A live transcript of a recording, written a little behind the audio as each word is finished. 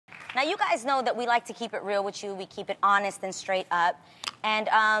Now, you guys know that we like to keep it real with you. We keep it honest and straight up. And,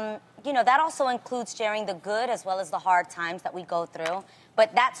 you know, that also includes sharing the good as well as the hard times that we go through.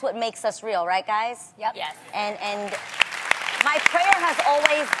 But that's what makes us real, right, guys? Yep. Yes. And my prayer has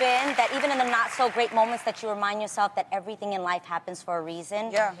always been that even in the not-so-great moments that you remind yourself that everything in life happens for a reason.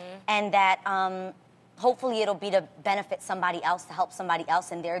 Yeah. And that hopefully it'll be to benefit somebody else, to help somebody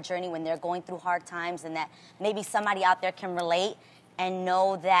else in their journey when they're going through hard times, and that maybe somebody out there can relate and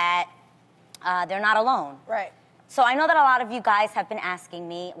know that they're not alone. Right. So I know that a lot of you guys have been asking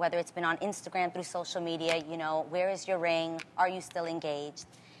me, whether it's been on Instagram, through social media, you know, where is your ring? Are you still engaged?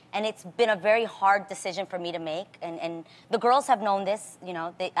 And it's been a very hard decision for me to make. And the girls have known this, you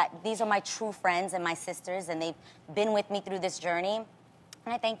know. These are my true friends and my sisters, and they've been with me through this journey.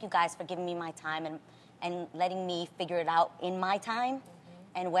 And I thank you guys for giving me my time and letting me figure it out in my time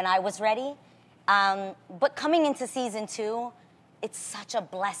and when I was ready. But coming into season 2, it's such a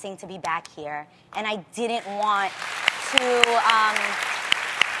blessing to be back here. And I didn't want to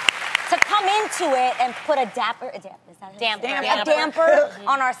come into it and put a damper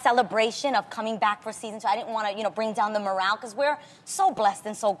on our celebration of coming back for season 2. I didn't want to, you know, bring down the morale, because we're so blessed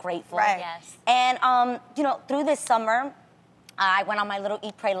and so grateful. Right. Yes. And, you know, through this summer, I went on my little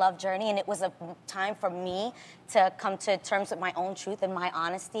Eat, Pray, Love journey, and it was a time for me to come to terms with my own truth and my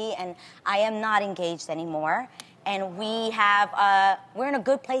honesty, and I am not engaged anymore. And we have, we're in a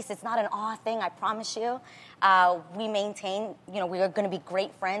good place. It's not an awe thing, I promise you. We maintain, you know, we are going to be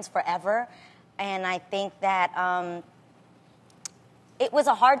great friends forever. And I think that it was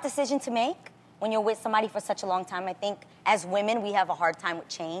a hard decision to make when you're with somebody for such a long time. I think as women, we have a hard time with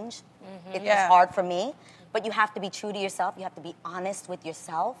change. It was hard for me. But you have to be true to yourself. You have to be honest with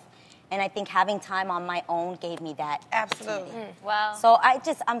yourself. And I think having time on my own gave me that. Absolutely. Wow. So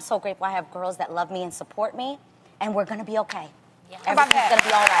I'm so grateful I have girls that love me and support me. And we're going to be okay. Yeah. Everything's going to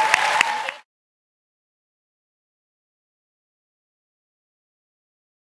be all right.